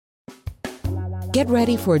Get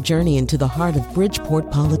ready for a journey into the heart of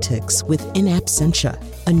Bridgeport politics with In Absentia,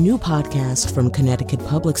 a new podcast from Connecticut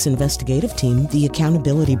Public's investigative team, The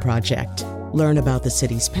Accountability Project. Learn about the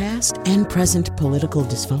city's past and present political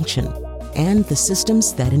dysfunction and the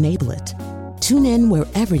systems that enable it. Tune in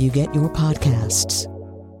wherever you get your podcasts.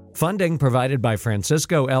 Funding provided by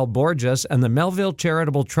Francisco L. Borges and the Melville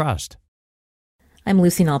Charitable Trust. I'm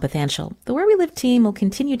Lucy Nalpathanchel. The Where We Live team will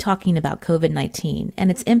continue talking about COVID-19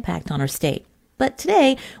 and its impact on our state. But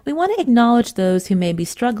today, we want to acknowledge those who may be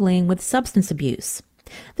struggling with substance abuse.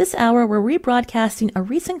 This hour, we're rebroadcasting a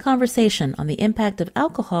recent conversation on the impact of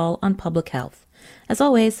alcohol on public health. As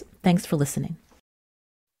always, thanks for listening.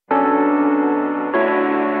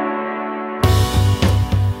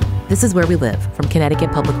 This is Where We Live from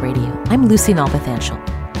Connecticut Public Radio. I'm Lucy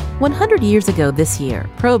Nalpathanchel. 100 years ago this year,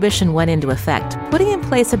 Prohibition went into effect, putting in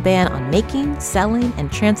place a ban on making, selling,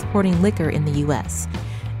 and transporting liquor in the U.S.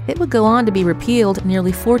 It would go on to be repealed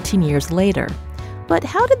nearly 14 years later. But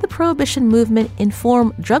how did the Prohibition movement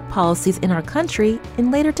inform drug policies in our country in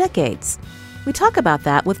later decades? We talk about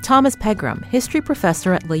that with Thomas Pegram, history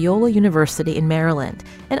professor at Loyola University in Maryland,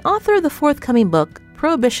 and author of the forthcoming book,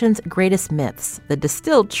 Prohibition's Greatest Myths, the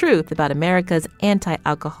distilled truth about America's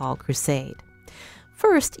anti-alcohol crusade.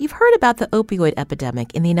 First, you've heard about the opioid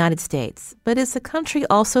epidemic in the United States, but is the country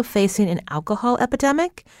also facing an alcohol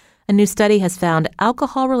epidemic? A new study has found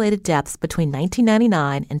alcohol-related deaths between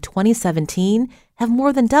 1999 and 2017 have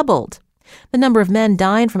more than doubled. The number of men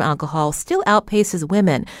dying from alcohol still outpaces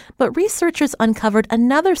women, but researchers uncovered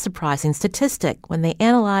another surprising statistic when they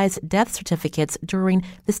analyzed death certificates during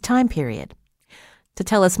this time period. To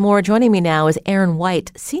tell us more, joining me now is Aaron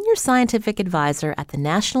White, Senior Scientific Advisor at the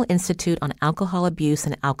National Institute on Alcohol Abuse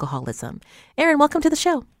and Alcoholism. Aaron, welcome to the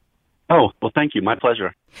show. Oh, well, thank you. My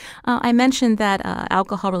pleasure. I mentioned that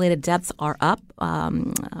alcohol-related deaths are up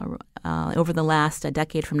over the last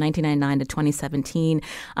decade from 1999 to 2017.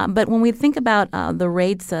 But when we think about the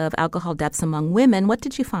rates of alcohol deaths among women, what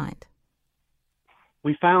did you find?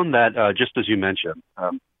 We found that, just as you mentioned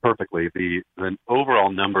perfectly, the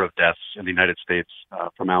overall number of deaths in the United States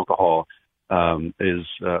from alcohol is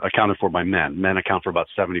accounted for by men. Men account for about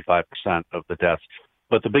 75% of the deaths.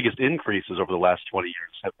 But the biggest increases over the last 20 years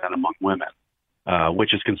have been among women,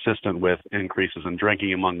 which is consistent with increases in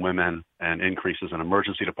drinking among women and increases in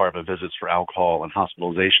emergency department visits for alcohol and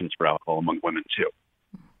hospitalizations for alcohol among women, too.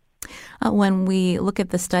 When we look at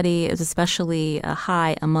the study, it's especially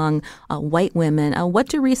high among white women. What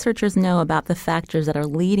do researchers know about the factors that are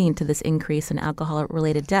leading to this increase in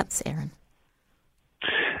alcohol-related deaths, Aaron?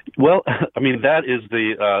 Well, I mean, that's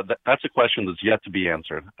a question that's yet to be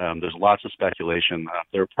answered. There's lots of speculation.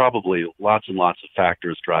 There are probably lots and lots of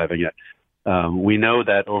factors driving it. We know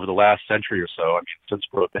that over the last century or so, since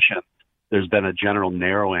Prohibition, there's been a general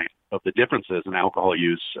narrowing of the differences in alcohol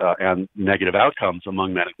use and negative outcomes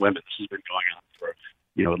among men and women. This has been going on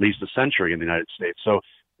for, at least a century in the United States. So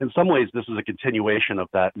in some ways, this is a continuation of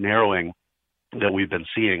that narrowing that we've been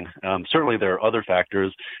seeing. Certainly, there are other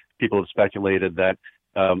factors. People have speculated that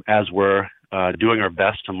as we're doing our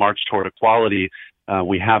best to march toward equality,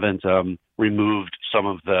 we haven't removed some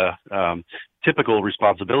of the typical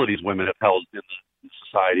responsibilities women have held in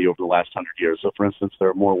society over the last 100 years. So, for instance, there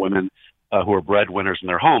are more women who are breadwinners in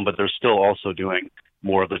their home, but they're still also doing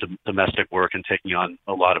more of the domestic work and taking on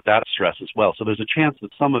a lot of that stress as well. So there's a chance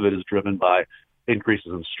that some of it is driven by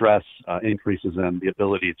increases in stress, increases in the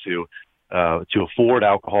ability to afford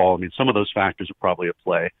alcohol. Some of those factors are probably at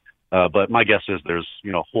play. But my guess is there's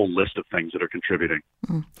a whole list of things that are contributing.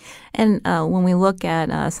 Mm. And when we look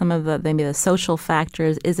at some of maybe the social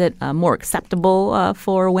factors, is it more acceptable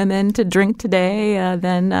for women to drink today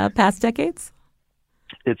than past decades?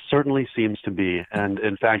 It certainly seems to be. And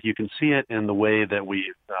in fact, you can see it in the way that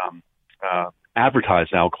we advertise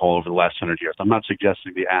alcohol over the last 100 years. I'm not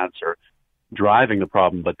suggesting the ads are driving the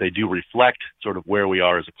problem, but they do reflect sort of where we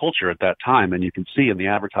are as a culture at that time. And you can see in the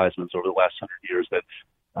advertisements over the last 100 years that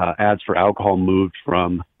ads for alcohol moved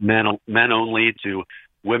from men only to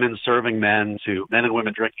women serving men to men and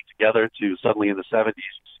women drinking together to suddenly in the 70s you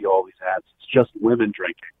see all these ads. It's just women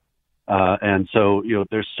drinking. And so,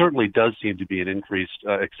 there certainly does seem to be an increased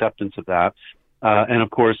acceptance of that. And of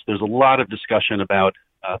course, there's a lot of discussion about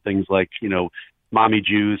things like, mommy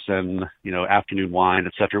juice and, afternoon wine,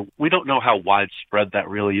 et cetera. We don't know how widespread that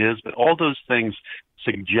really is, but all those things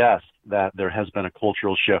suggest that there has been a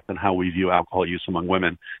cultural shift in how we view alcohol use among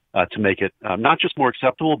women to make it not just more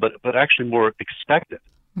acceptable, but actually more expected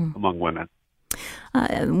among women.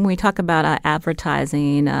 When we talk about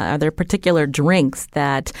advertising, are there particular drinks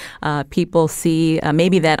that people see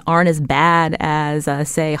maybe that aren't as bad as,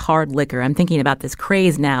 say, hard liquor? I'm thinking about this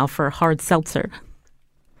craze now for hard seltzer.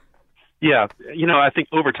 Yeah, I think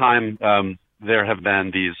over time there have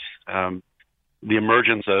been these the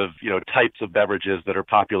emergence of types of beverages that are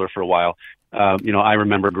popular for a while. I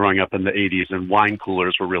remember growing up in the 80s and wine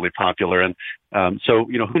coolers were really popular, and so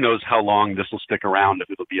who knows how long this will stick around, if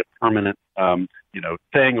it'll be a permanent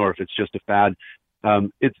thing or if it's just a fad.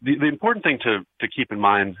 It's the important thing to keep in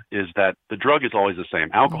mind is that the drug is always the same.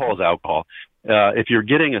 Alcohol is alcohol. If you're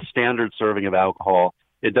getting a standard serving of alcohol,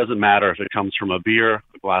 it doesn't matter if it comes from a beer,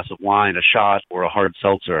 a glass of wine, a shot, or a hard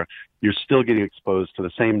seltzer. You're still getting exposed to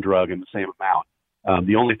the same drug in the same amount.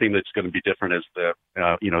 The only thing that's going to be different is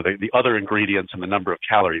the other ingredients and the number of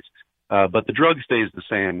calories. But the drug stays the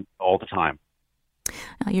same all the time.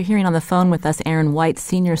 You're hearing on the phone with us Aaron White,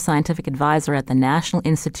 Senior Scientific Advisor at the National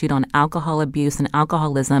Institute on Alcohol Abuse and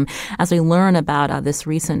Alcoholism, as we learn about this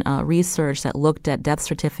recent research that looked at death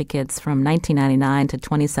certificates from 1999 to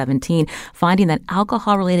 2017, finding that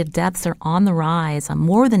alcohol-related deaths are on the rise,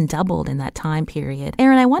 more than doubled in that time period.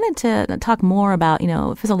 Aaron, I wanted to talk more about,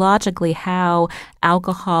 physiologically how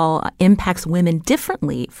alcohol impacts women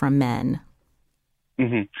differently from men.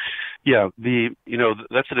 Mm-hmm. Yeah,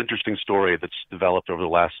 that's an interesting story that's developed over the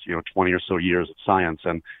last 20 or so years of science,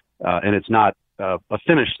 and it's not a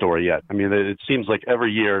finished story yet. I mean, it seems like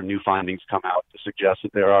every year new findings come out to suggest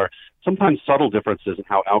that there are sometimes subtle differences in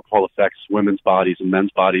how alcohol affects women's bodies and men's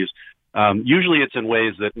bodies. Usually, it's in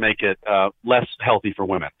ways that make it less healthy for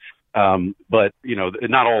women, but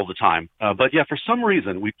not all the time. But yeah, for some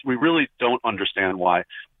reason, we really don't understand why.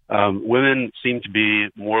 Women seem to be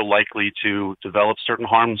more likely to develop certain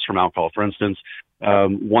harms from alcohol. For instance,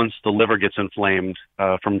 once the liver gets inflamed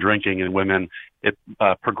from drinking in women, it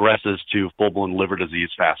progresses to full-blown liver disease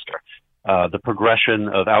faster. The progression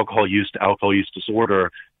of alcohol use to alcohol use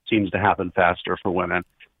disorder seems to happen faster for women.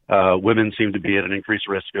 Women seem to be at an increased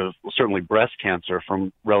risk of certainly breast cancer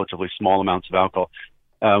from relatively small amounts of alcohol.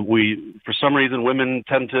 For some reason, women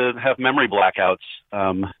tend to have memory blackouts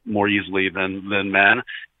more easily than men.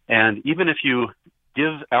 And even if you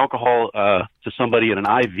give alcohol to somebody in an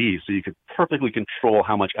IV, so you could perfectly control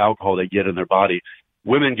how much alcohol they get in their body,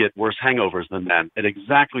 women get worse hangovers than men at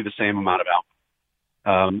exactly the same amount of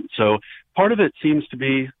alcohol. So part of it seems to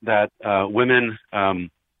be that women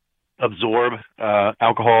absorb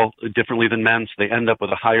alcohol differently than men, so they end up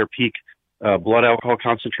with a higher peak blood alcohol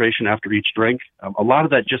concentration after each drink. A lot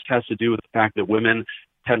of that just has to do with the fact that women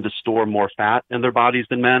tend to store more fat in their bodies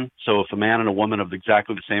than men. So if a man and a woman of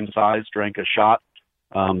exactly the same size drank a shot,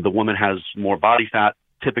 the woman has more body fat.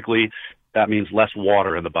 Typically, that means less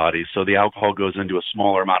water in the body. So the alcohol goes into a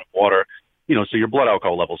smaller amount of water, so your blood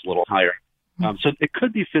alcohol level is a little higher. So it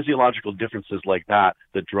could be physiological differences like that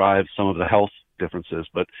drive some of the health differences.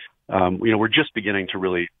 But, we're just beginning to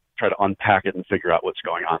really try to unpack it and figure out what's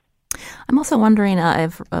going on. I'm also wondering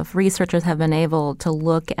if researchers have been able to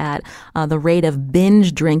look at the rate of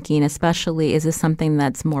binge drinking, especially. Is this something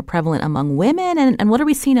that's more prevalent among women? And what are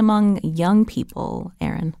we seeing among young people,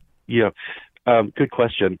 Aaron? Yeah, good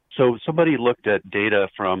question. So somebody looked at data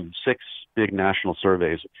from 6 big national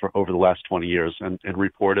surveys for over the last 20 years and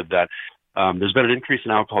reported that there's been an increase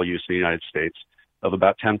in alcohol use in the United States of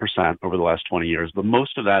about 10% over the last 20 years, but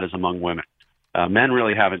most of that is among women. Men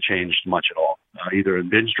really haven't changed much at all, either in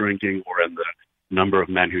binge drinking or in the number of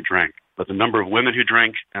men who drink. But the number of women who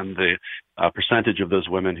drink and the percentage of those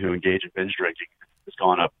women who engage in binge drinking has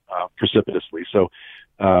gone up precipitously. So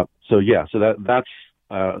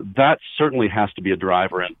that certainly has to be a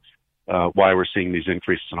driver in why we're seeing these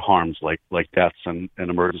increases in harms like deaths and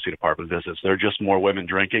emergency department visits. There are just more women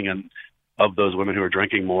drinking, and of those women who are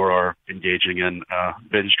drinking, more are engaging in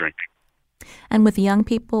binge drinking. And with young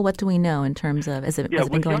people, what do we know in terms of, has it been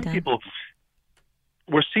going down? With young people,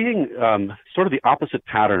 we're seeing sort of the opposite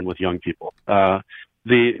pattern with young people.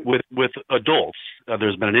 With adults,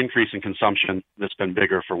 there's been an increase in consumption that's been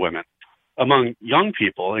bigger for women. Among young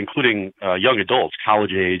people, including young adults,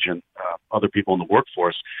 college age, and other people in the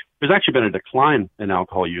workforce, there's actually been a decline in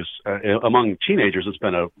alcohol use. Among teenagers, it's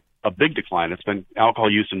been a big decline. It's been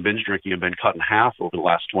alcohol use and binge drinking have been cut in half over the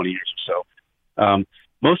last 20 years or so.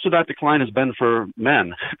 Most of that decline has been for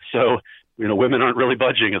men. So, women aren't really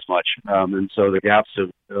budging as much. And so the gaps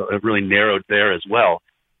have really narrowed there as well.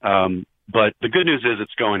 But the good news is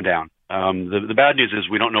it's going down. The bad news is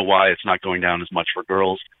we don't know why it's not going down as much for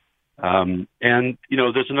girls. And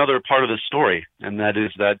there's another part of this story, and that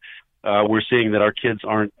is that we're seeing that our kids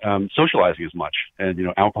aren't socializing as much. And,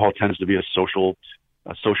 alcohol tends to be a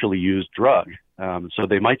socially used drug. So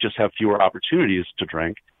they might just have fewer opportunities to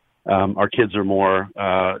drink. Our kids are more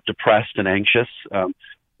depressed and anxious.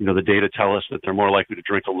 The data tell us that they're more likely to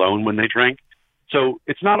drink alone when they drink. So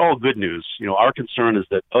it's not all good news. Our concern is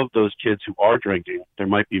that of those kids who are drinking, there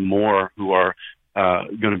might be more who are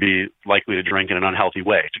going to be likely to drink in an unhealthy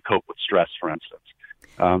way to cope with stress, for instance.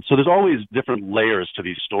 So there's always different layers to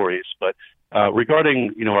these stories. But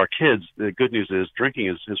regarding, our kids, the good news is drinking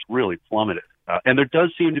is really plummeted. And there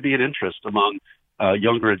does seem to be an interest among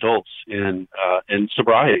younger adults in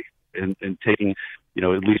sobriety, in taking,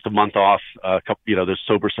 at least a month off. There's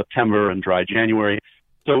Sober September and Dry January.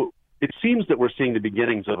 So it seems that we're seeing the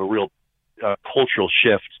beginnings of a real cultural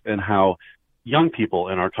shift in how young people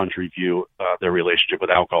in our country view their relationship with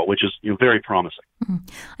alcohol, which is very promising.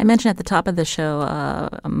 I mentioned at the top of the show,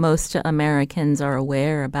 most Americans are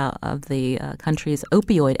aware of the country's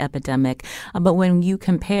opioid epidemic. But when you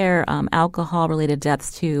compare alcohol-related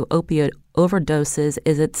deaths to opioid overdoses,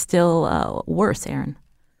 is it still worse, Aaron?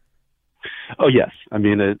 Oh, yes. I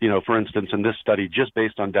mean, for instance, in this study, just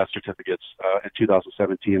based on death certificates in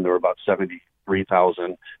 2017, there were about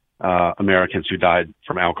 73,000 Americans who died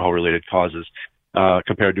from alcohol-related causes,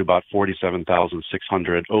 compared to about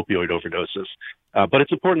 47,600 opioid overdoses. But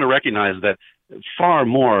it's important to recognize that far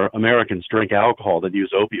more Americans drink alcohol than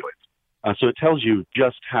use opioids. So it tells you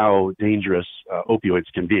just how dangerous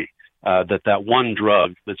opioids can be. That one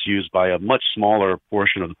drug that's used by a much smaller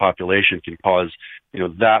portion of the population can cause,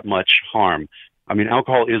 that much harm. I mean,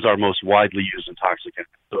 alcohol is our most widely used intoxicant,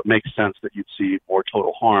 so it makes sense that you'd see more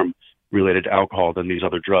total harm related to alcohol than these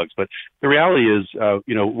other drugs. But the reality is,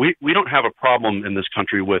 we don't have a problem in this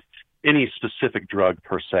country with any specific drug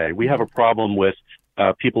per se. We have a problem with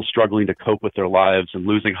people struggling to cope with their lives and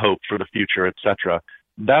losing hope for the future, et cetera.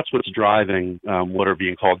 That's what's driving what are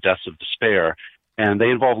being called deaths of despair. And they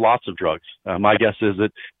involve lots of drugs. My guess is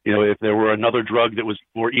that, if there were another drug that was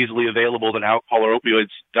more easily available than alcohol or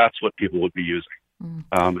opioids, that's what people would be using.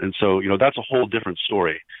 And so, that's a whole different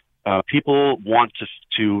story. People want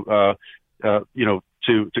to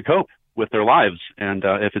cope with their lives. And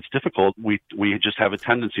if it's difficult, we just have a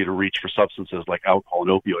tendency to reach for substances like alcohol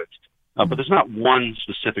and opioids. But there's not one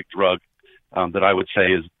specific drug that I would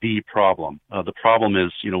say is the problem. The problem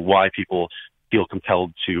is, why people feel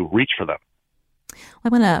compelled to reach for them. I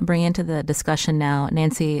want to bring into the discussion now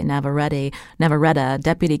Nancy Navarrete,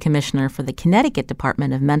 Deputy Commissioner for the Connecticut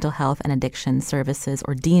Department of Mental Health and Addiction Services,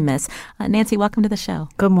 or DEMHS. Nancy, welcome to the show.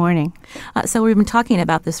 Good morning. So we've been talking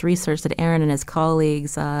about this research that Aaron and his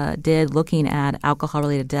colleagues did looking at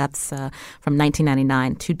alcohol-related deaths from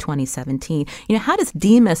 1999 to 2017. How does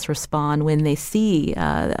DEMHS respond when they see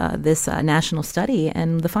this national study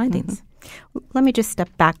and the findings? Mm-hmm. Let me just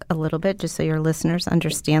step back a little bit just so your listeners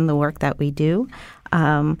understand the work that we do.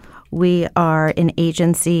 We are an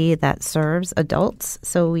agency that serves adults,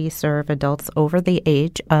 so we serve adults over the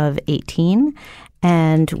age of 18,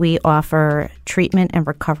 and we offer treatment and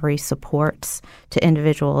recovery supports to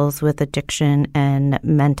individuals with addiction and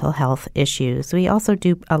mental health issues. We also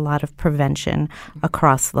do a lot of prevention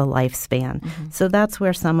across the lifespan. Mm-hmm. So that's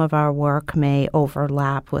where some of our work may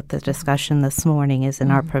overlap with the discussion this morning is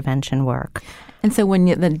in our prevention work. And so when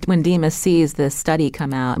DEMHS sees this study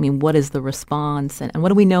come out, what is the response and what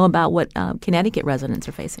do we know about what Connecticut residents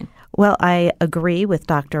are facing? Well, I agree with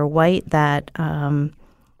Dr. White that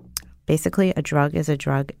basically a drug is a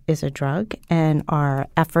drug is a drug, and our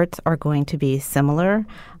efforts are going to be similar.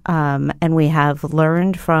 And we have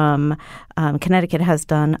learned from Connecticut has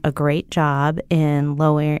done a great job in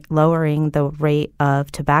lowering the rate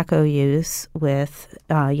of tobacco use with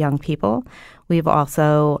young people. We've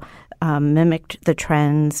also mimicked the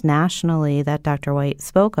trends nationally that Dr. White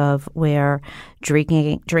spoke of, where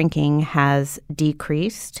drinking has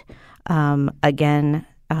decreased.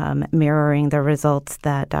 Mirroring the results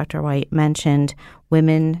that Dr. White mentioned,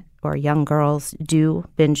 women or young girls do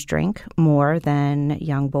binge drink more than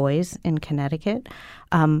young boys in Connecticut.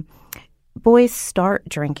 Boys start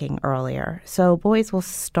drinking earlier. So boys will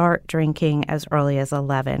start drinking as early as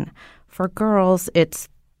 11. For girls, it's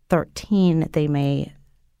 13 they may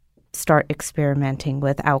start experimenting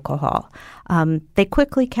with alcohol. They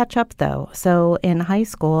quickly catch up, though. So in high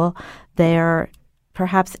school, they're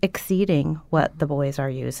perhaps exceeding what the boys are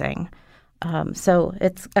using. So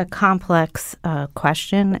it's a complex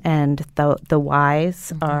question, and the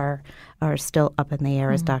whys are still up in the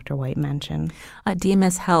air, as Dr. White mentioned.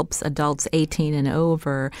 DEMHS helps adults 18 and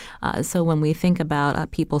over. So when we think about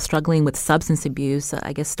people struggling with substance abuse,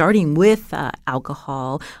 I guess starting with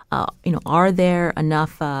alcohol, are there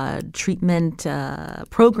enough treatment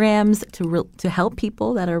programs to help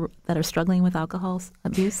people that are struggling with alcohol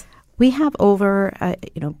abuse? We have over,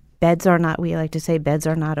 we like to say beds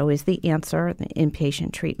are not always the answer, the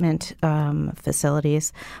inpatient treatment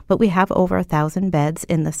facilities, but we have over 1,000 beds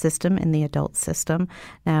in the system, in the adult system.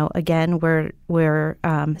 Now, again, we're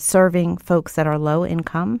serving folks that are low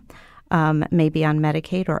income, maybe on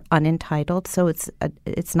Medicaid or unentitled. So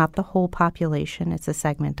it's not the whole population. It's a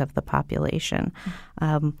segment of the population.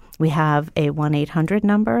 We have a 1-800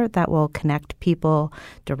 number that will connect people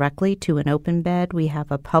directly to an open bed. We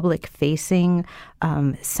have a public-facing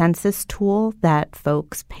census tool that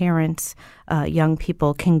folks, parents, young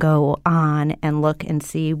people can go on and look and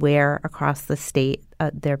see where across the state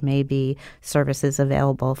there may be services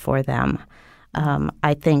available for them.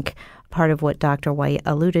 I think part of what Dr. White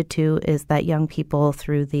alluded to is that young people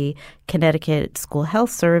through the Connecticut School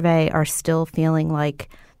Health Survey are still feeling like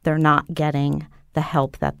they're not getting the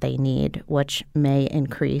help that they need, which may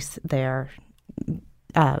increase their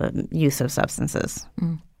use of substances.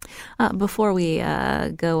 Before we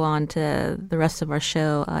go on to the rest of our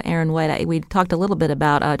show, Aaron White, we talked a little bit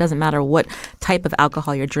about it doesn't matter what type of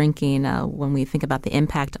alcohol you're drinking when we think about the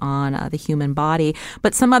impact on the human body,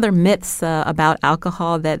 but some other myths about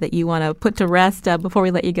alcohol that you want to put to rest before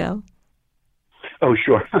we let you go. Oh,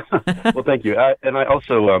 sure. Well, thank you. And I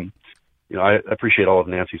also, I appreciate all of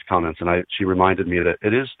Nancy's comments, and she reminded me that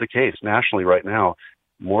it is the case nationally right now.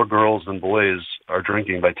 More girls than boys are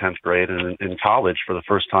drinking by 10th grade, and in college for the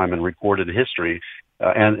first time in recorded history,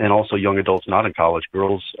 and also young adults not in college.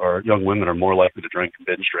 Young women are more likely to drink and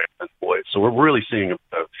binge drink than boys. So we're really seeing a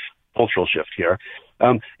cultural shift here.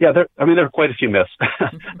 There are quite a few myths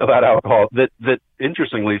about alcohol that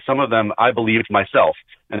interestingly, some of them I believed myself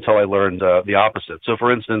until I learned the opposite. So,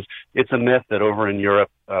 for instance, it's a myth that over in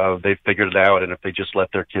Europe, they've figured it out, and if they just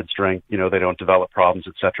let their kids drink, they don't develop problems,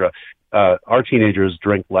 etc. Our teenagers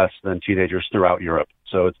drink less than teenagers throughout Europe.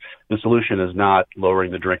 So the solution is not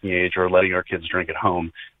lowering the drinking age or letting our kids drink at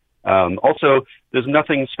home. Also, there's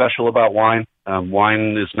nothing special about wine.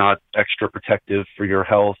 Wine is not extra protective for your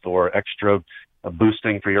health or extra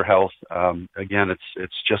boosting for your health. Again,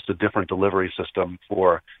 it's just a different delivery system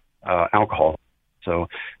for alcohol. So,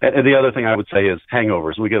 and the other thing I would say is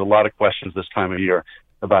hangovers. We get a lot of questions this time of year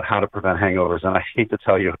about how to prevent hangovers, and I hate to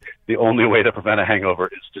tell you, the only way to prevent a hangover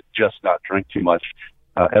is to just not drink too much.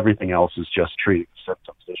 Everything else is just treating the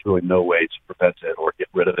symptoms. There's really no way to prevent it or get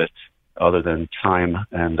rid of it other than time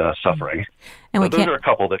and suffering. And those are a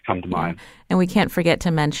couple that come to mind. And we can't forget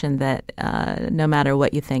to mention that no matter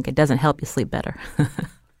what you think, it doesn't help you sleep better.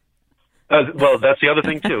 Well, that's the other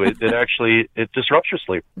thing, too. It disrupts your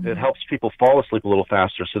sleep. Mm-hmm. It helps people fall asleep a little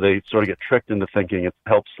faster, so they sort of get tricked into thinking it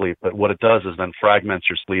helps sleep. But what it does is then fragments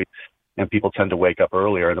your sleep, and people tend to wake up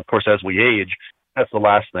earlier. And, of course, as we age, that's the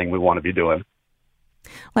last thing we want to be doing.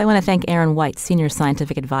 Well, I want to thank Aaron White, Senior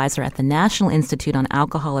Scientific Advisor at the National Institute on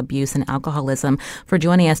Alcohol Abuse and Alcoholism, for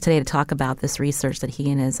joining us today to talk about this research that he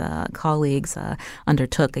and his colleagues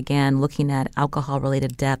undertook, again, looking at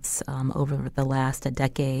alcohol-related deaths over the last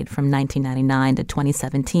decade from 1999 to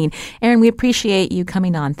 2017. Aaron, we appreciate you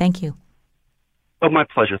coming on. Thank you. Oh, my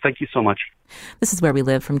pleasure. Thank you so much. This is Where We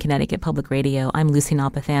Live from Connecticut Public Radio. I'm Lucy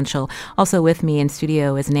Nalpathanchel. Also with me in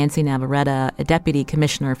studio is Nancy Navarrete, a Deputy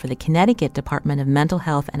Commissioner for the Connecticut Department of Mental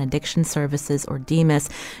Health and Addiction Services, or DEMAS.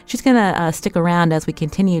 She's going to stick around as we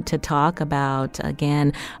continue to talk about,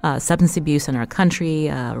 again, substance abuse in our country,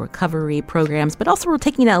 recovery programs, but also we're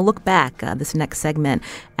taking a look back, this next segment,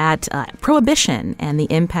 at prohibition and the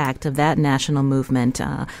impact of that national movement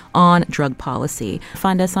on drug policy.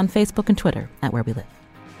 Find us on Facebook and Twitter at Where We Live.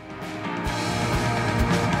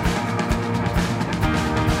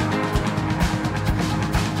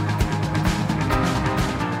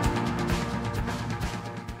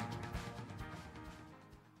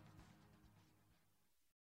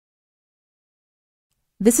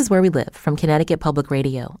 This is Where We Live from Connecticut Public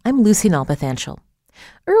Radio. I'm Lucy Nalpathanchel.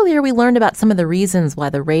 Earlier, we learned about some of the reasons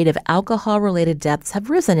why the rate of alcohol-related deaths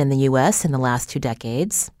have risen in the U.S. in the last 2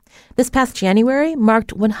 decades. This past January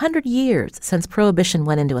marked 100 years since Prohibition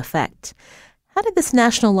went into effect. How did this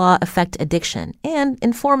national law affect addiction and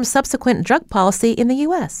inform subsequent drug policy in the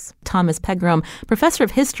U.S.? Thomas Pegram, professor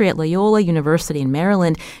of history at Loyola University in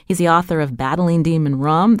Maryland. He's the author of Battling Demon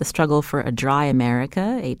Rum, The Struggle for a Dry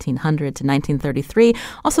America, 1800 to 1933.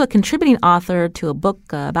 Also a contributing author to a book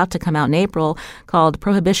about to come out in April called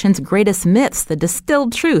Prohibition's Greatest Myths, The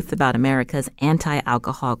Distilled Truth About America's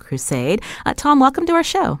Anti-Alcohol Crusade. Tom, welcome to our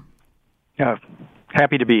show. Yeah.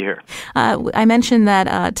 Happy to be here. I mentioned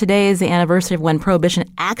that today is the anniversary of when Prohibition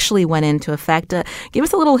actually went into effect. Give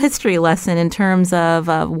us a little history lesson in terms of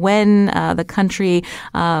when the country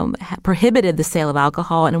prohibited the sale of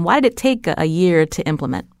alcohol, and why did it take a year to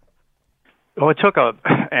implement? Well, it took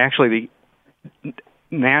actually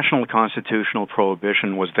national constitutional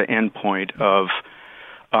prohibition was the end point of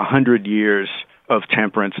 100 years of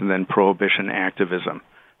temperance and then prohibition activism,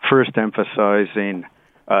 first emphasizing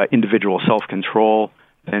individual self-control,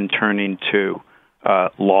 then turning to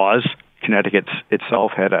laws. Connecticut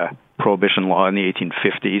itself had a prohibition law in the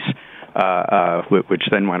 1850s, which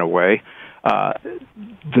then went away.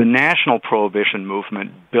 The national prohibition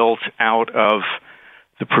movement built out of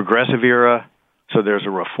the progressive era, so there's a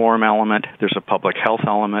reform element, there's a public health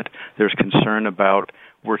element, there's concern about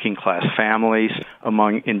working class families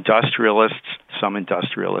among industrialists, some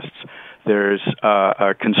industrialists. There's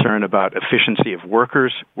a concern about efficiency of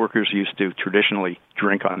workers. Workers used to traditionally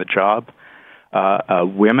drink on the job.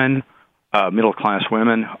 Women, middle-class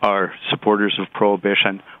women, are supporters of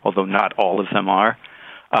prohibition, although not all of them are.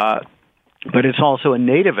 But it's also a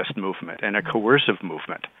nativist movement and a coercive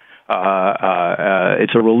movement.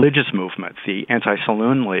 It's a religious movement. The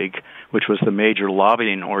Anti-Saloon League, which was the major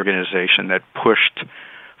lobbying organization that pushed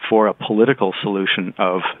for a political solution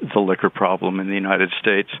of the liquor problem in the United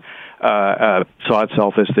States, saw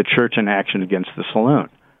itself as the church in action against the saloon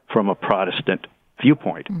from a Protestant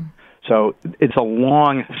viewpoint. So it's a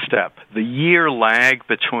long step. The year lag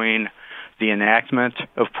between the enactment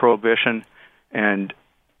of prohibition and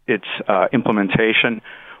its implementation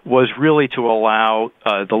was really to allow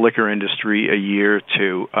the liquor industry a year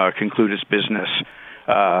to conclude its business,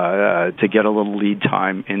 to get a little lead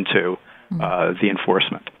time into the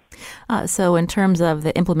enforcement. So in terms of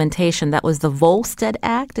the implementation, that was the Volstead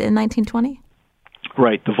Act in 1920?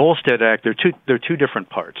 Right. The Volstead Act, there are two different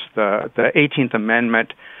parts. The 18th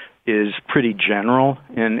Amendment is pretty general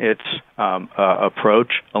in its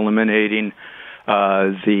approach, eliminating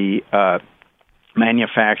the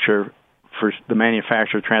manufacture,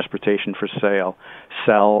 transportation for sale,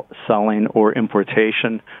 selling, or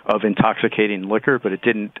importation of intoxicating liquor, but it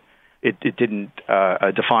didn't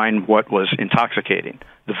define what was intoxicating.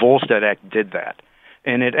 The Volstead Act did that,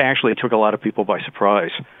 and it actually took a lot of people by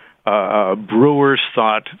surprise. Brewers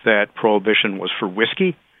thought that prohibition was for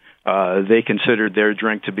whiskey. They considered their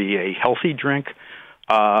drink to be a healthy drink,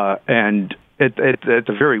 and at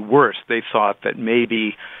the very worst, they thought that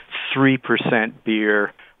maybe 3%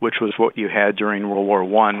 beer, which was what you had during World War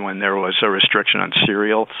I when there was a restriction on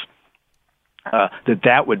cereals,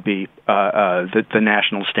 that would be the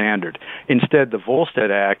national standard. Instead, the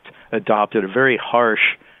Volstead Act adopted a very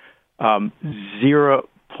harsh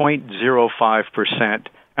 0.05%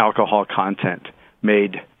 alcohol content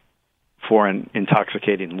made for an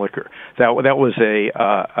intoxicating liquor. That was a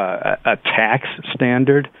tax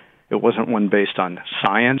standard. It wasn't one based on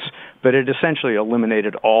science, but it essentially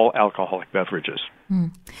eliminated all alcoholic beverages.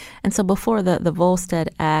 And so before the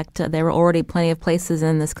Volstead Act, there were already plenty of places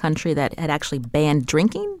in this country that had actually banned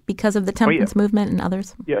drinking because of the temperance movement and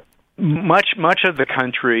others? Yeah. Much of the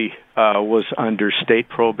country was under state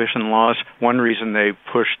prohibition laws. One reason they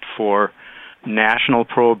pushed for national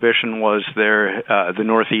prohibition was the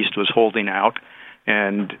Northeast was holding out,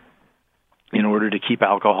 and in order to keep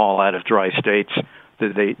alcohol out of dry states,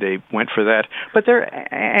 they went for that. But there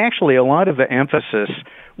actually a lot of the emphasis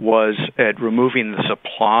was at removing the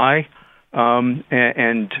supply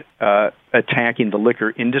and attacking the liquor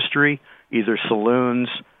industry, either saloons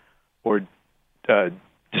or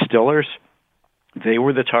distillers. They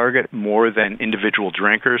were the target more than individual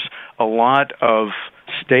drinkers. A lot of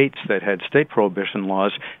states that had state prohibition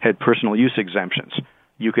laws had personal use exemptions.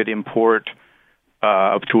 You could import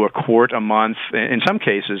up to a quart a month, in some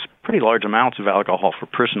cases, pretty large amounts of alcohol for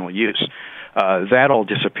personal use. That all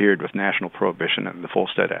disappeared with national prohibition and the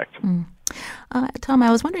Volstead Act. Tom,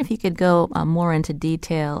 I was wondering if you could go more into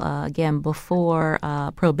detail, again, before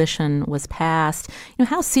prohibition was passed,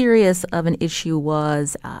 how serious of an issue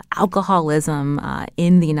was alcoholism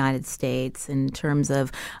in the United States in terms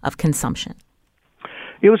of consumption?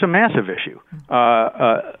 It was a massive issue.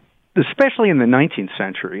 Especially in the 19th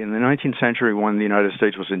century. In the 19th century, when the United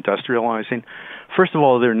States was industrializing, first of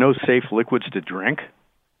all, there are no safe liquids to drink.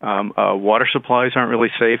 Water supplies aren't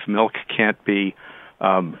really safe. Milk can't be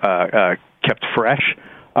kept fresh.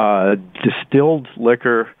 Distilled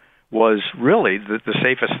liquor was really the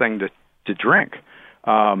safest thing to drink.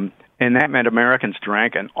 And that meant Americans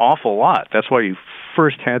drank an awful lot. That's why you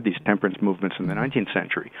first had these temperance movements in the 19th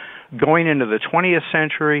century. Going into the 20th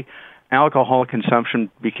century, alcohol consumption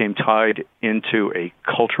became tied into a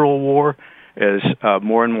cultural war as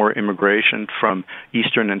more and more immigration from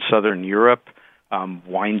Eastern and Southern Europe,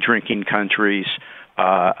 wine-drinking countries,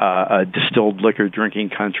 distilled liquor drinking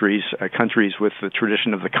countries, countries with the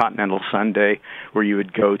tradition of the Continental Sunday, where you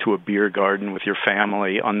would go to a beer garden with your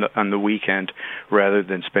family on the weekend rather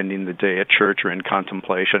than spending the day at church or in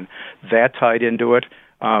contemplation. That tied into it.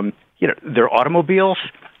 There are automobiles.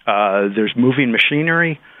 There's moving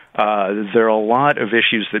machinery. There are a lot of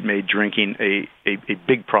issues that made drinking a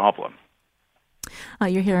big problem.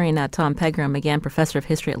 You're hearing Tom Pegram, again, professor of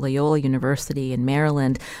history at Loyola University in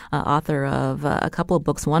Maryland, author of a couple of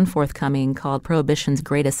books, one forthcoming called Prohibition's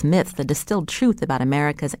Greatest Myth, The Distilled Truth About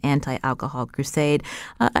America's Anti-Alcohol Crusade.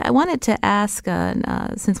 I wanted to ask,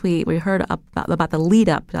 since we heard about the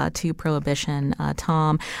lead-up to Prohibition,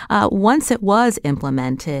 Tom, once it was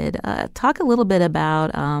implemented, talk a little bit about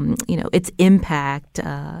its impact,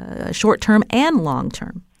 short-term and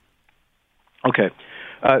long-term. Okay.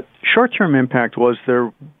 Short-term impact was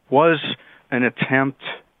there was an attempt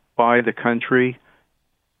by the country,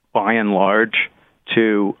 by and large,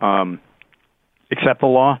 to accept the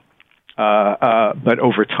law, but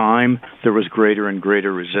over time there was greater and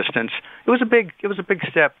greater resistance. It was a big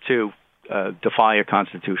step to defy a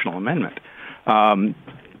constitutional amendment.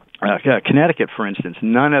 Connecticut, for instance,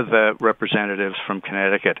 none of the representatives from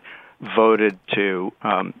Connecticut voted to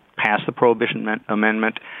pass the Prohibition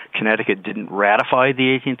Amendment. Connecticut didn't ratify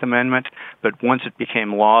the 18th Amendment, but once it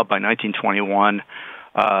became law by 1921,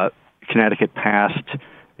 Connecticut passed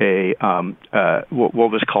what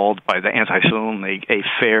was called by the Anti-Saloon League a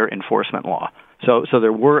fair enforcement law. So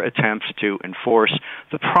there were attempts to enforce.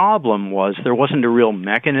 The problem was there wasn't a real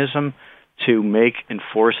mechanism to make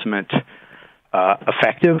enforcement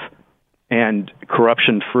effective and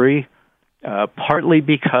corruption-free. Partly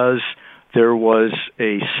because there was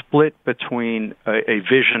a split between a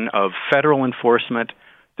vision of federal enforcement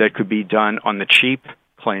that could be done on the cheap,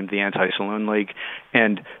 claimed the Anti-Saloon League,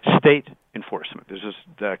 and state enforcement. This is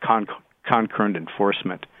the concurrent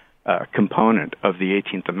enforcement component of the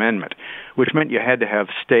 18th Amendment, which meant you had to have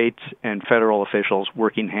states and federal officials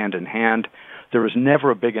working hand in hand. There was never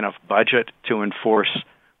a big enough budget to enforce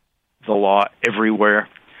the law everywhere,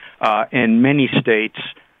 and many states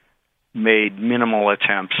made minimal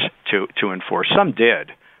attempts to enforce. Some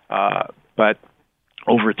did, but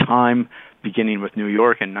over time, beginning with New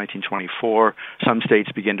York in 1924, some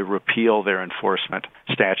states began to repeal their enforcement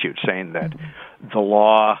statutes, saying that the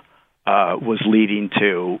law was leading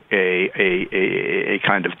to a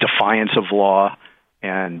kind of defiance of law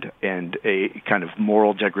and a kind of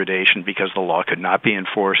moral degradation because the law could not be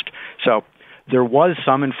enforced. So there was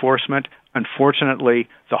some enforcement. Unfortunately,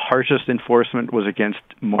 the harshest enforcement was against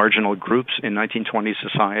marginal groups in 1920s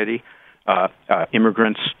society,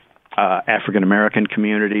 immigrants, African American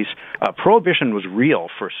communities. Prohibition was real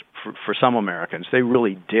for some Americans. They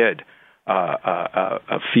really did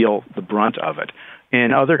feel the brunt of it.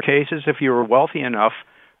 In other cases, if you were wealthy enough,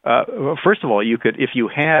 first of all, you could, if you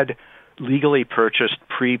had legally purchased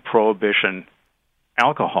pre-Prohibition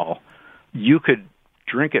alcohol, you could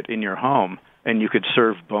drink it in your home, and you could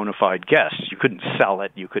serve bona fide guests. You couldn't sell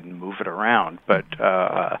it. You couldn't move it around. But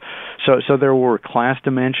so there were class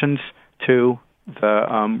dimensions to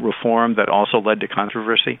the reform that also led to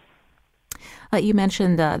controversy. You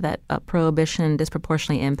mentioned that Prohibition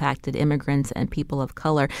disproportionately impacted immigrants and people of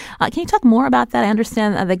color. Can you talk more about that? I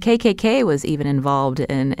understand the KKK was even involved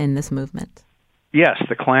in this movement. Yes,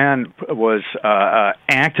 the Klan was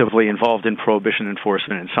actively involved in Prohibition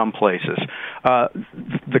enforcement in some places.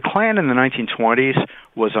 The Klan in the 1920s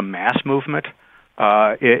was a mass movement.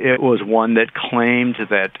 It was one that claimed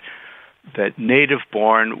that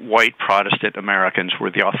native-born white Protestant Americans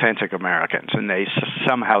were the authentic Americans, and they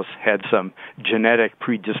somehow had some genetic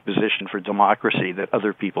predisposition for democracy that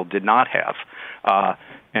other people did not have.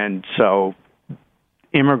 And so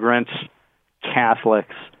immigrants,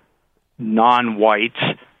 Catholics, non-whites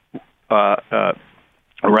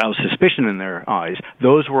aroused suspicion in their eyes.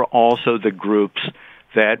 Those were also the groups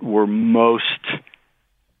that were most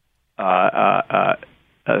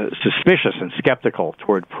suspicious and skeptical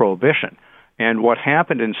toward Prohibition. And what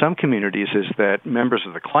happened in some communities is that members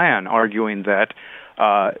of the Klan arguing that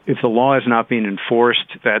if the law is not being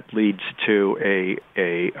enforced, that leads to a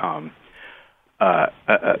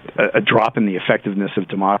drop in the effectiveness of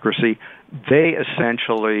democracy. They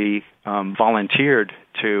essentially volunteered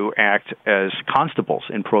to act as constables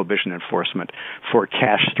in Prohibition enforcement for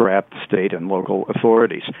cash-strapped state and local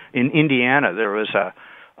authorities. In Indiana, there was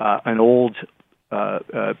an old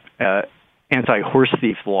anti-horse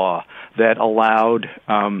thief law that allowed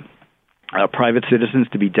private citizens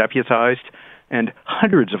to be deputized, and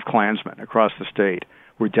hundreds of Klansmen across the state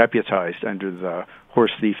were deputized under the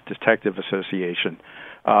Horse Thief Detective Association.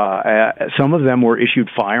 Some of them were issued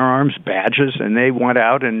firearms, badges, and they went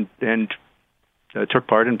out and took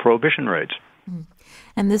part in prohibition raids.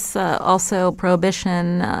 And this also,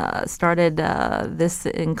 Prohibition started this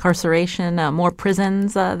incarceration, more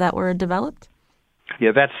prisons that were developed?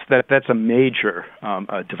 Yeah, that's a major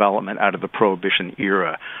development out of the Prohibition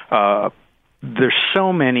era. There's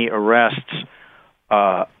so many arrests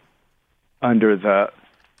under the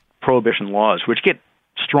Prohibition laws, which get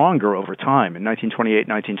stronger over time. In 1928,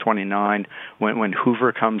 1929, when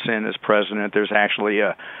Hoover comes in as president, there's actually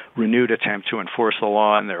a renewed attempt to enforce the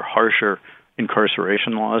law, and there are harsher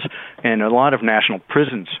incarceration laws, and a lot of national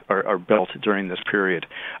prisons are built during this period.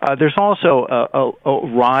 There's also a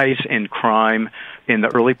rise in crime in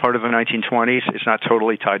the early part of the 1920s. It's not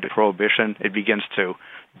totally tied to Prohibition. It begins to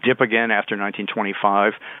dip again after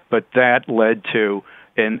 1925, but that led to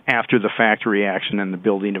an after-the-fact reaction and the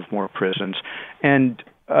building of more prisons. And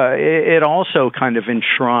it also kind of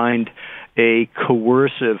enshrined a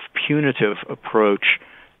coercive, punitive approach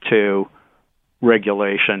to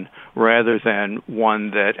regulation rather than one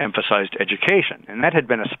that emphasized education. And that had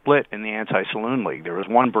been a split in the Anti-Saloon League. There was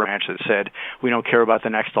one branch that said, we don't care about the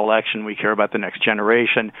next election, we care about the next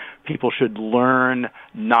generation. People should learn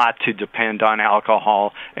not to depend on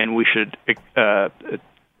alcohol, and we should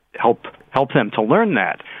help them to learn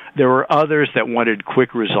that. There were others that wanted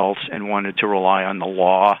quick results and wanted to rely on the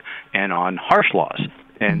law and on harsh laws.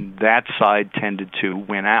 And that side tended to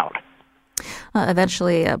win out.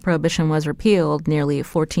 Eventually, Prohibition was repealed nearly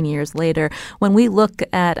 14 years later. When we look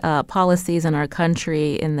at policies in our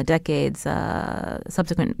country in the decades,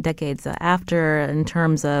 subsequent decades after, in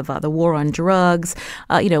terms of the war on drugs,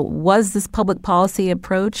 was this public policy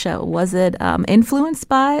approach, was it influenced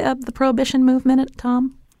by the Prohibition movement,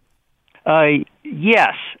 Tom?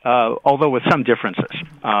 Yes, although with some differences.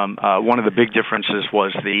 One of the big differences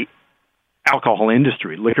was the alcohol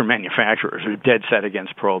industry, liquor manufacturers, are dead set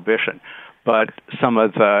against Prohibition. But some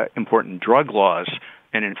of the important drug laws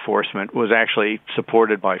and enforcement was actually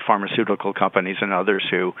supported by pharmaceutical companies and others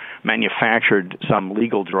who manufactured some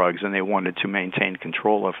legal drugs, and they wanted to maintain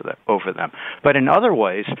control over them. But in other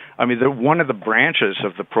ways, I mean, one of the branches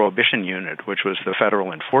of the Prohibition Unit, which was the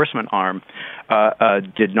federal enforcement arm,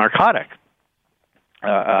 did narcotic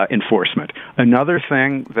enforcement. Another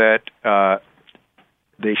thing that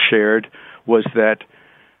they shared was that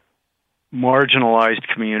marginalized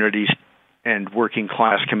communities and working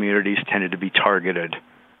class communities tended to be targeted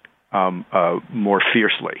more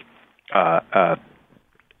fiercely. A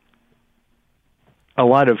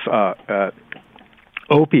lot of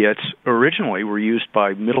opiates originally were used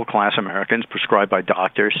by middle class Americans, prescribed by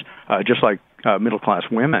doctors, just like middle class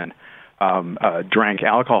women drank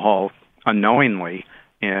alcohol unknowingly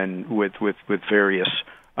and with various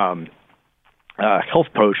health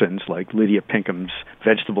potions like Lydia Pinkham's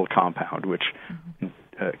vegetable compound, which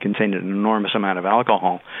contained an enormous amount of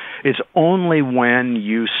alcohol. It's only when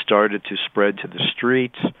you started to spread to the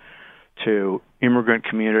streets, to immigrant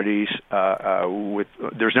communities,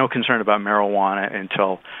 there's no concern about marijuana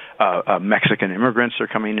until Mexican immigrants are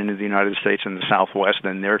coming into the United States and the Southwest,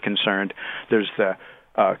 and they're concerned. There's the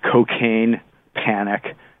cocaine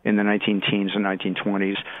panic in the 19-teens and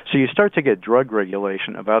 1920s. So you start to get drug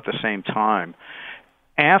regulation about the same time.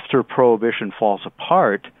 After Prohibition falls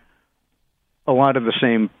apart, a lot of the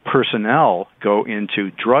same personnel go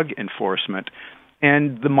into drug enforcement,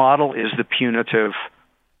 and the model is the punitive,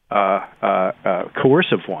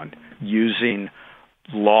 coercive one, using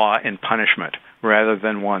law and punishment rather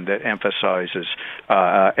than one that emphasizes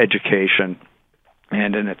education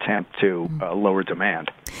and an attempt to lower demand.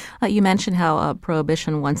 You mentioned how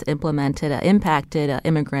Prohibition, once implemented, impacted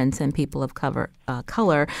immigrants and people of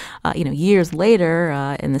color. Years later,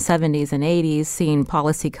 in the 70s and 80s, seeing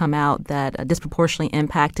policy come out that disproportionately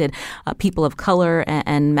impacted people of color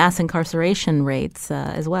and mass incarceration rates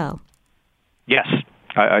as well. Yes,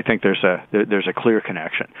 I think there's a clear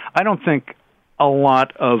connection. I don't think a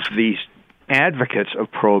lot of these advocates of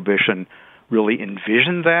Prohibition really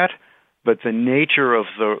envisioned that. But the nature of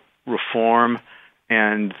the reform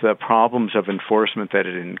and the problems of enforcement that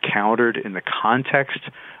it encountered in the context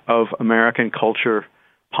of American culture,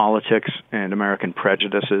 politics, and American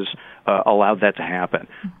prejudices allowed that to happen.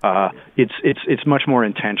 It's much more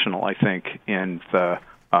intentional, I think, in the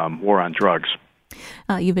war on drugs.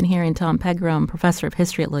 You've been hearing Tom Pegram, professor of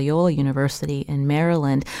history at Loyola University in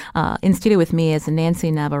Maryland. In studio with me is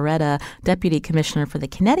Nancy Navarrete, Deputy Commissioner for the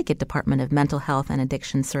Connecticut Department of Mental Health and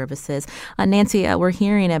Addiction Services. Nancy, we're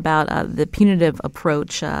hearing about the punitive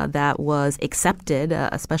approach that was accepted,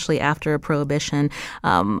 especially after Prohibition.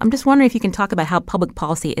 I'm just wondering if you can talk about how public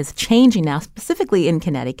policy is changing now, specifically in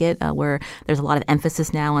Connecticut, where there's a lot of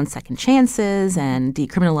emphasis now on second chances and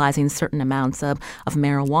decriminalizing certain amounts of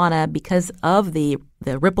marijuana because of the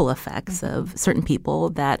ripple effects of certain people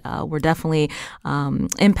that were definitely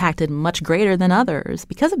impacted much greater than others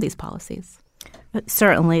because of these policies. But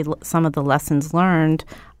certainly, some of the lessons learned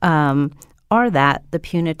are that the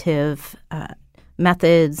punitive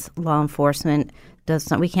methods, law enforcement,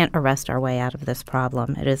 we can't arrest our way out of this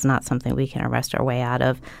problem. It is not something we can arrest our way out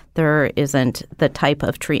of. There isn't the type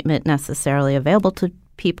of treatment necessarily available to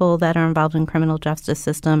people that are involved in criminal justice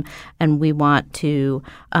system, and we want to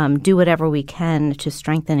do whatever we can to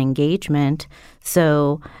strengthen engagement.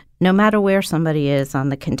 So no matter where somebody is on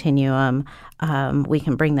the continuum, we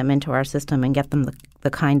can bring them into our system and get them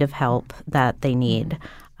the kind of help that they need.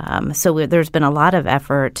 So there's been a lot of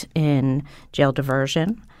effort in jail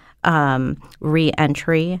diversion,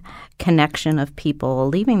 re-entry, connection of people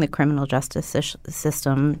leaving the criminal justice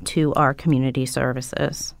system to our community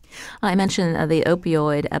services. I mentioned the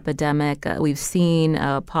opioid epidemic. We've seen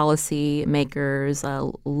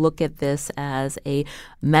policymakers look at this as a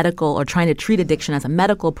medical or trying to treat addiction as a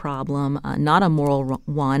medical problem, not a moral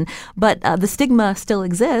one. But the stigma still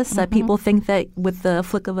exists. People think that with the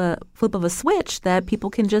flip of a switch that people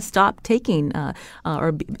can just stop taking or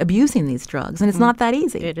abusing these drugs. And it's not that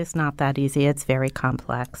easy. It is not that easy. It's very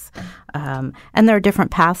complex. And there are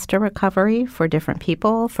different paths to recovery for different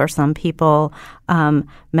people. For some people,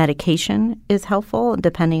 medication is helpful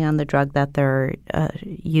depending on the drug that they're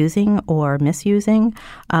using or misusing.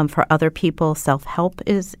 For other people, self-help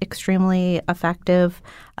is extremely effective.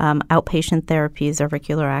 Outpatient therapies,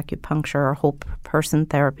 auricular acupuncture, whole person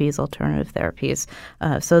therapies, alternative therapies.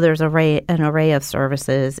 So there's an array of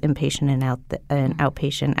services, inpatient and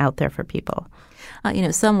outpatient, out there for people.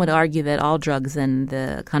 Some would argue that all drugs in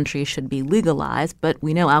the country should be legalized, but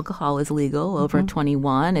we know alcohol is legal over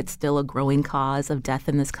 21. It's still a growing cause of death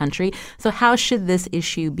in this country. So how should this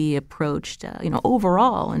issue be approached,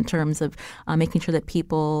 overall in terms of making sure that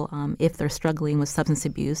people, if they're struggling with substance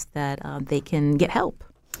abuse, that they can get help?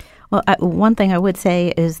 Well, one thing I would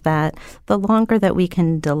say is that the longer that we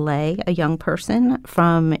can delay a young person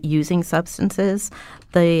from using substances,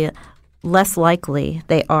 the less likely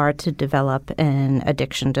they are to develop an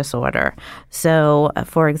addiction disorder. So,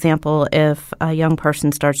 for example, if a young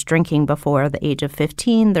person starts drinking before the age of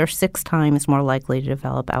 15, they're 6 times more likely to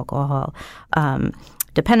develop alcohol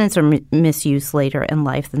dependence or misuse later in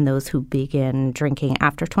life than those who begin drinking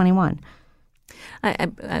after 21.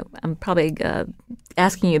 I'm probably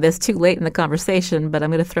asking you this too late in the conversation, but I'm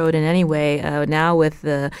going to throw it in anyway. Now with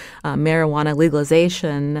the marijuana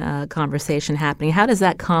legalization conversation happening, how does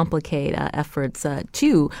that complicate efforts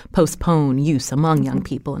to postpone use among young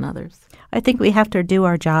people and others? I think we have to do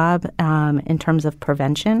our job in terms of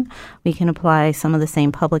prevention. We can apply some of the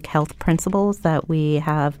same public health principles that we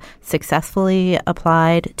have successfully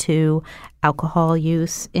applied to alcohol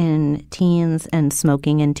use in teens and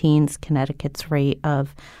smoking in teens. Connecticut's rate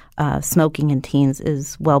of smoking in teens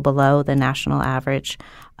is well below the national average.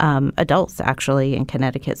 Adults actually in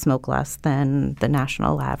Connecticut smoke less than the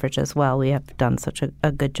national average as well. We have done such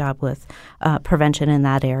a good job with prevention in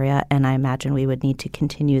that area, and I imagine we would need to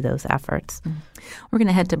continue those efforts. We're going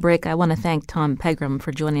to head to break. I want to thank Tom Pegram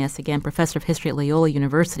for joining us again, professor of history at Loyola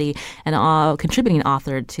University and contributing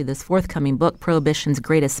author to this forthcoming book, Prohibition's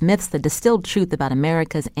Greatest Myths, The Distilled Truth About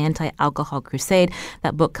America's Anti-Alcohol Crusade.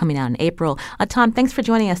 That book coming out in April. Tom, thanks for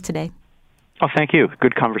joining us today. Oh, thank you.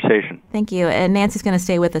 Good conversation. Thank you. And Nancy's going to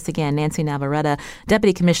stay with us again. Nancy Navarrete,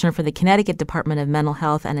 Deputy Commissioner for the Connecticut Department of Mental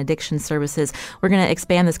Health and Addiction Services. We're going to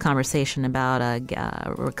expand this conversation about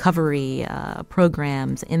recovery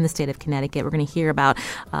programs in the state of Connecticut. We're going to hear about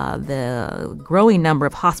the growing number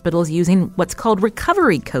of hospitals using what's called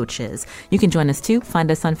recovery coaches. You can join us too.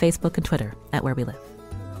 Find us on Facebook and Twitter at Where We Live.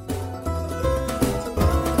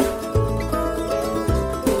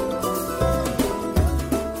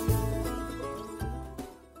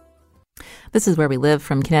 This is Where We Live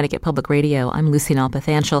from Connecticut Public Radio. I'm Lucy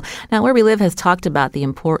Nalpathanchel. Now, Where We Live has talked about the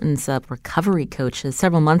importance of recovery coaches.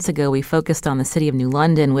 Several months ago, we focused on the city of New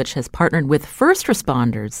London, which has partnered with first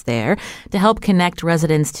responders there to help connect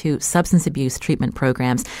residents to substance abuse treatment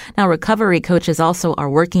programs. Now, recovery coaches also are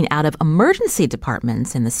working out of emergency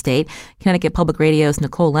departments in the state. Connecticut Public Radio's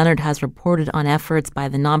Nicole Leonard has reported on efforts by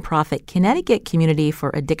the nonprofit Connecticut Community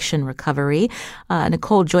for Addiction Recovery.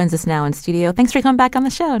 Nicole joins us now in studio. Thanks for coming back on the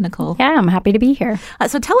show, Nicole. Yeah, I'm happy to be here.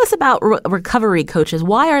 So tell us about recovery coaches.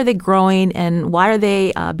 Why are they growing and why are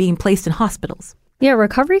they being placed in hospitals? Yeah,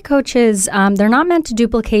 recovery coaches, they're not meant to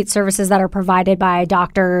duplicate services that are provided by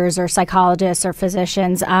doctors or psychologists or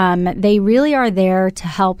physicians. They really are there to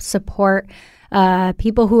help support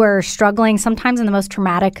people who are struggling, sometimes in the most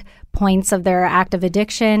traumatic points of their active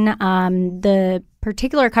addiction. The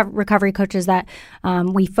particular recovery coaches that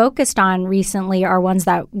we focused on recently are ones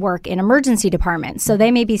that work in emergency departments. So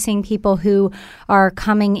they may be seeing people who are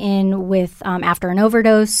coming in with after an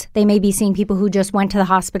overdose. They may be seeing people who just went to the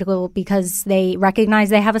hospital because they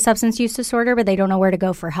recognize they have a substance use disorder, but they don't know where to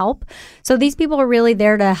go for help. So these people are really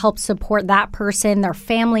there to help support that person, their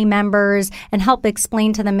family members, and help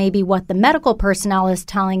explain to them maybe what the medical personnel is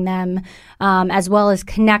telling them, as well as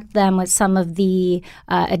connect them with some of the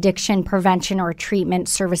addiction prevention or treatment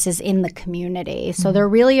services in the community. So they're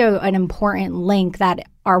really an important link that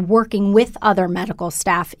are working with other medical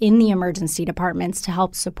staff in the emergency departments to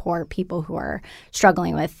help support people who are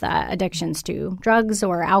struggling with addictions to drugs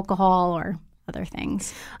or alcohol or other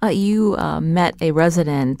things. You met a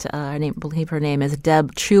resident, I believe her name is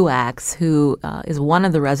Deb Truax, who is one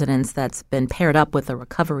of the residents that's been paired up with a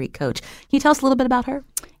recovery coach. Can you tell us a little bit about her?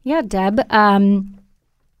 Yeah, Deb.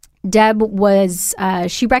 Deb was,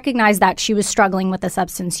 she recognized that she was struggling with a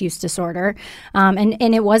substance use disorder,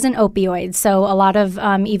 and it wasn't opioids. So a lot of,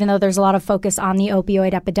 even though there's a lot of focus on the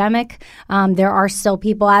opioid epidemic, there are still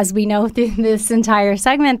people, as we know through this entire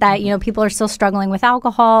segment, that, people are still struggling with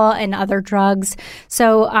alcohol and other drugs.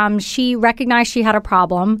 So she recognized she had a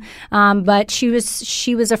problem, but she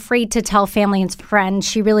was afraid to tell family and friends.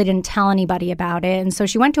 She really didn't tell anybody about it. And so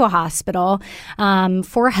she went to a hospital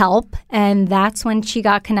for help, and that's when she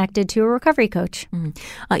got connected to a recovery coach.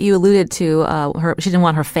 You alluded to her. She didn't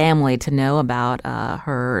want her family to know about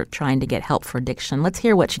her trying to get help for addiction. Let's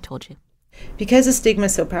hear what she told you. Because the stigma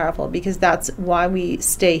is so powerful, because that's why we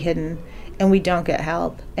stay hidden and we don't get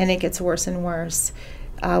help, and it gets worse and worse.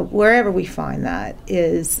 Wherever we find that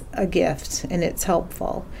is a gift and it's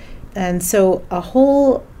helpful. And so a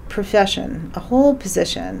whole profession, a whole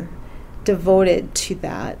position devoted to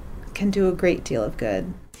that can do a great deal of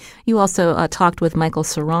good. You also talked with Michael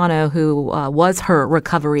Serrano, who was her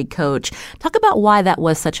recovery coach. Talk about why that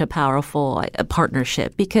was such a powerful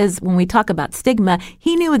partnership, because when we talk about stigma,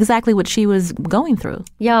 he knew exactly what she was going through.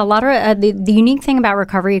 Yeah, a lot of the unique thing about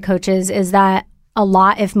recovery coaches is that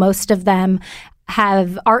if most of them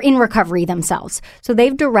are in recovery themselves. So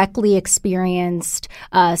they've directly experienced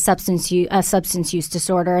substance use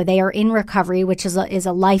disorder. They are in recovery, which is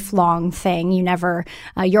a lifelong thing.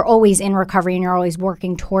 You're always in recovery and you're always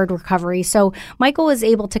working toward recovery. So Michael was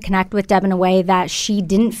able to connect with Deb in a way that she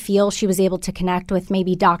didn't feel she was able to connect with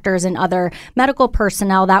maybe doctors and other medical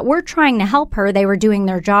personnel that were trying to help her. They were doing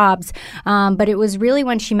their jobs. But it was really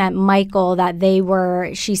when she met Michael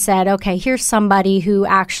that she said, okay, here's somebody who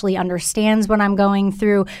actually understands what I'm going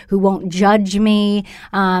through, who won't judge me,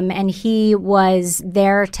 and he was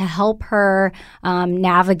there to help her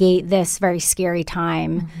navigate this very scary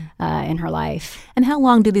time in her life. And how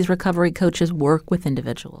long do these recovery coaches work with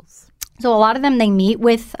individuals? So a lot of them, they meet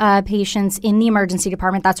with patients in the emergency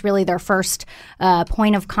department. That's really their first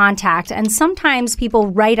point of contact. And sometimes people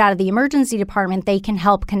right out of the emergency department, they can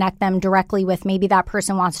help connect them directly with maybe that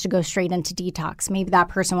person wants to go straight into detox. Maybe that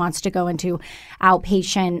person wants to go into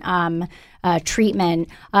outpatient treatment.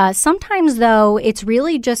 Sometimes, though, it's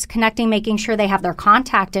really just connecting, making sure they have their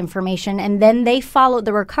contact information, and then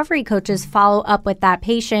the recovery coaches follow up with that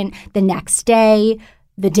patient the next day,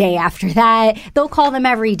 the day after that. They'll call them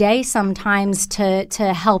every day sometimes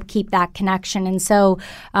to help keep that connection. And so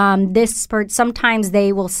sometimes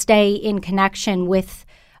they will stay in connection with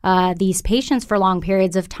these patients for long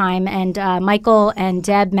periods of time. And Michael and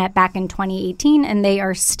Deb met back in 2018, and they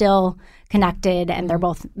are still connected, and they're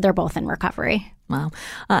both in recovery. Wow.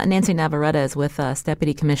 Nancy Navarrete is with us,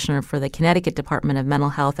 Deputy Commissioner for the Connecticut Department of Mental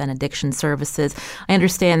Health and Addiction Services. I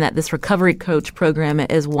understand that this Recovery Coach program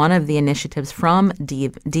is one of the initiatives from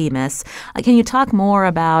DMIS. Can you talk more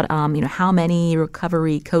about how many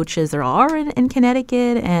recovery coaches there are in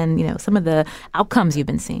Connecticut and some of the outcomes you've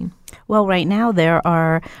been seeing? Well, right now there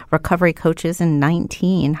are recovery coaches in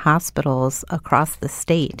 19 hospitals across the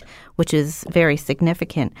state, which is very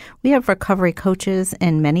significant. We have recovery coaches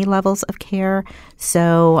in many levels of care.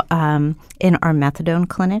 So in our methadone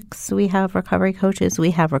clinics, we have recovery coaches.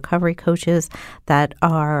 We have recovery coaches that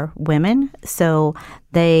are women, so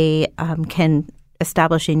they can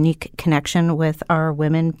establish a unique connection with our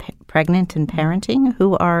women pregnant and parenting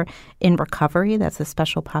who are in recovery. That's a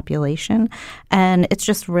special population. And it's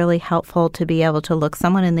just really helpful to be able to look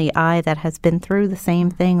someone in the eye that has been through the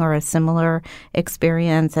same thing or a similar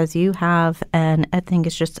experience as you have. And I think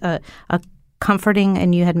it's just a comforting,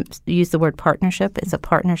 and you had used the word partnership. It's a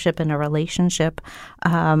partnership and a relationship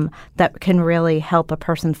that can really help a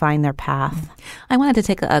person find their path. I wanted to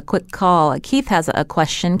take a quick call. Keith has a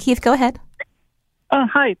question. Keith, go ahead.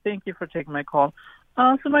 Hi, thank you for taking my call.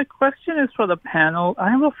 So my question is for the panel. I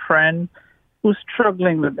have a friend who's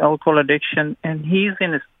struggling with alcohol addiction, and he's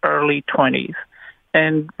in his early 20s.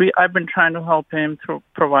 And I've been trying to help him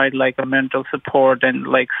provide like a mental support and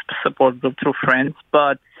like support group through friends,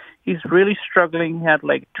 but he's really struggling. He had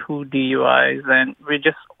like 2 DUIs, and we're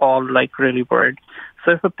just all like really worried.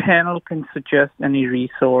 So if a panel can suggest any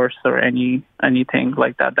resource or anything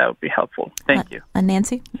like that, that would be helpful. Thank you.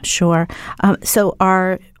 Nancy? Sure. So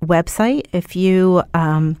our website, if you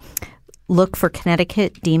look for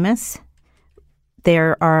Connecticut DEMIS,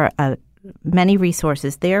 there are many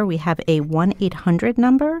resources there. We have a 1-800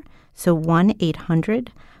 number, so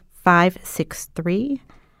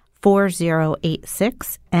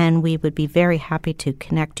 1-800-563-4086, and we would be very happy to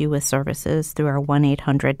connect you with services through our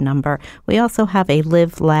 1-800 number. We also have a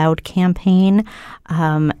Live Loud campaign,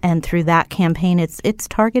 and through that campaign, it's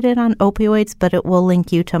targeted on opioids, but it will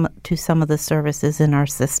link you to some of the services in our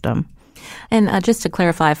system. And just to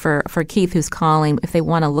clarify for Keith who's calling, if they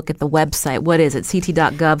want to look at the website, what is it?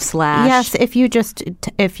 ct.gov/? Yes, if you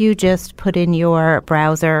just put in your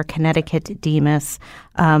browser Connecticut DEMIS,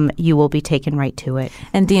 you will be taken right to it.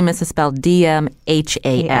 And DEMIS is spelled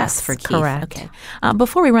DMHAS for Keith. Correct. Okay.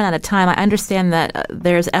 Before we run out of time, I understand that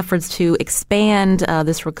there's efforts to expand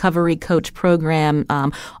this recovery coach program,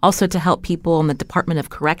 also to help people in the Department of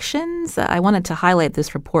Corrections. I wanted to highlight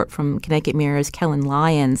this report from Connecticut Mirror's Kellen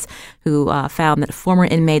Lyons, who found that former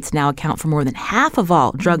inmates now account for more than half of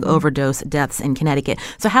all drug overdose deaths in Connecticut.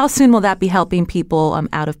 So how soon will that be helping people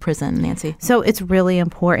out of prison, Nancy? So it's really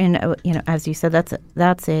important. As you said, that's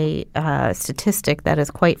a statistic that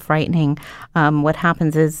is quite frightening. What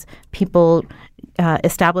happens is people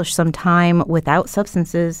establish some time without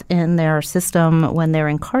substances in their system when they're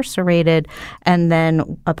incarcerated, and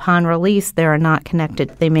then upon release, they are not connected.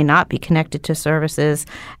 They may not be connected to services,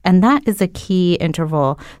 and that is a key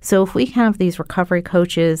interval. So if we have these recovery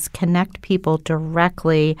coaches connect people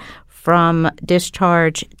directly from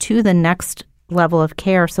discharge to the next level of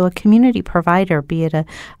care. So a community provider, be it a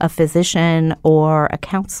physician or a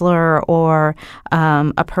counselor or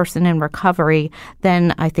a person in recovery,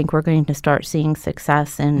 then I think we're going to start seeing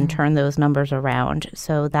success and turn those numbers around.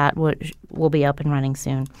 So that will be up and running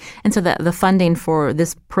soon. And so the funding for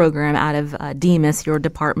this program out of DEMIS, your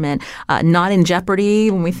department, not in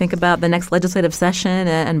jeopardy when we think about the next legislative session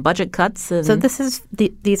and budget cuts? So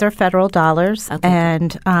these are federal dollars, okay.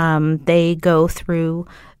 And they go through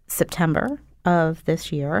September of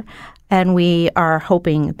this year, and we are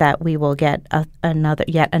hoping that we will get another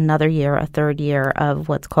year, a third year of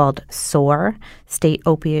what's called SOAR, State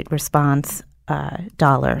Opioid Response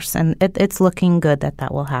dollars, and it's looking good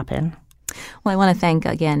that will happen. Well, I want to thank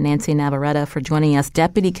again Nancy Navarrete for joining us,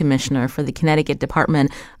 Deputy Commissioner for the Connecticut Department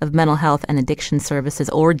of Mental Health and Addiction Services,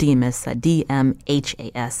 or DEMIS.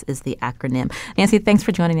 DMHAS is the acronym. Nancy, thanks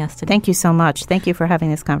for joining us today. Thank you so much. Thank you for having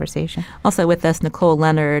this conversation. Also with us, Nicole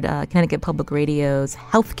Leonard, Connecticut Public Radio's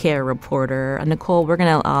healthcare reporter. Nicole, we're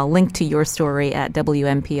going to link to your story at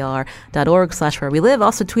WNPR.org/wherewelive.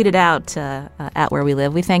 Also tweet it out at Where We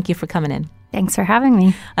Live. We thank you for coming in. Thanks for having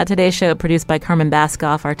me. Today's show produced by Carmen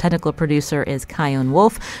Baskoff. Our technical producer is Kyone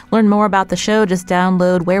Wolf. Learn more about the show. Just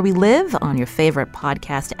download Where We Live on your favorite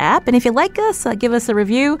podcast app. And if you like us, give us a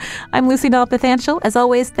review. I'm Lucy Nalpathanchel. As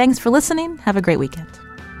always, thanks for listening. Have a great weekend.